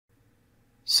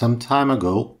Some time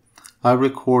ago, I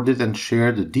recorded and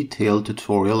shared a detailed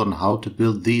tutorial on how to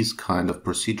build these kind of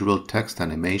procedural text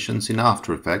animations in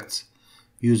After Effects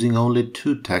using only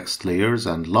 2 text layers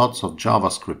and lots of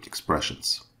JavaScript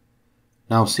expressions.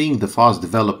 Now, seeing the fast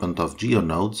development of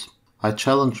GeoNodes, I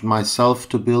challenged myself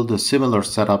to build a similar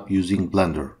setup using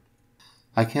Blender.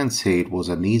 I can't say it was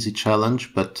an easy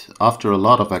challenge, but after a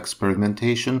lot of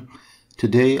experimentation,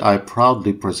 today I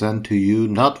proudly present to you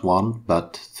not 1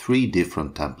 but 3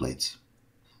 different templates.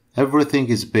 Everything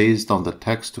is based on the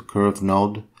text-to-curve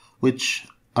node, which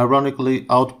ironically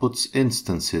outputs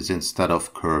instances instead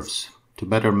of curves to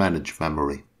better manage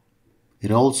memory.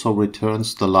 It also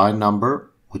returns the line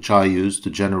number, which I use to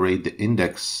generate the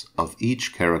index of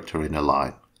each character in a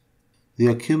line. The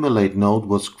Accumulate node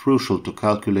was crucial to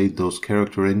calculate those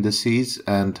character indices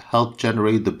and help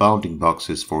generate the bounding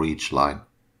boxes for each line.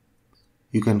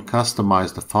 You can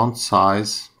customize the font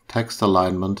size, text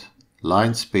alignment,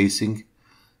 line spacing,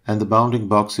 and the bounding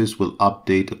boxes will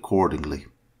update accordingly.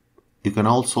 You can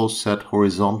also set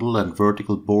horizontal and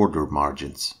vertical border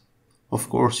margins. Of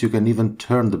course, you can even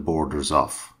turn the borders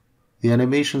off. The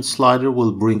animation slider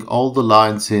will bring all the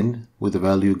lines in with a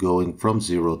value going from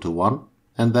 0 to 1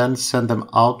 and then send them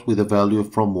out with a value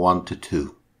from 1 to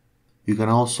 2. You can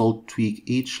also tweak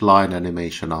each line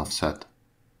animation offset.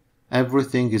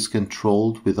 Everything is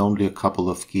controlled with only a couple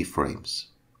of keyframes.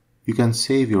 You can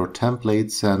save your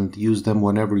templates and use them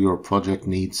whenever your project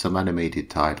needs some animated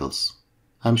titles.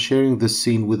 I'm sharing this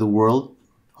scene with the world,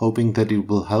 hoping that it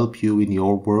will help you in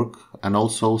your work and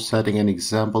also setting an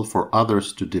example for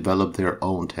others to develop their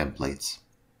own templates.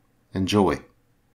 Enjoy!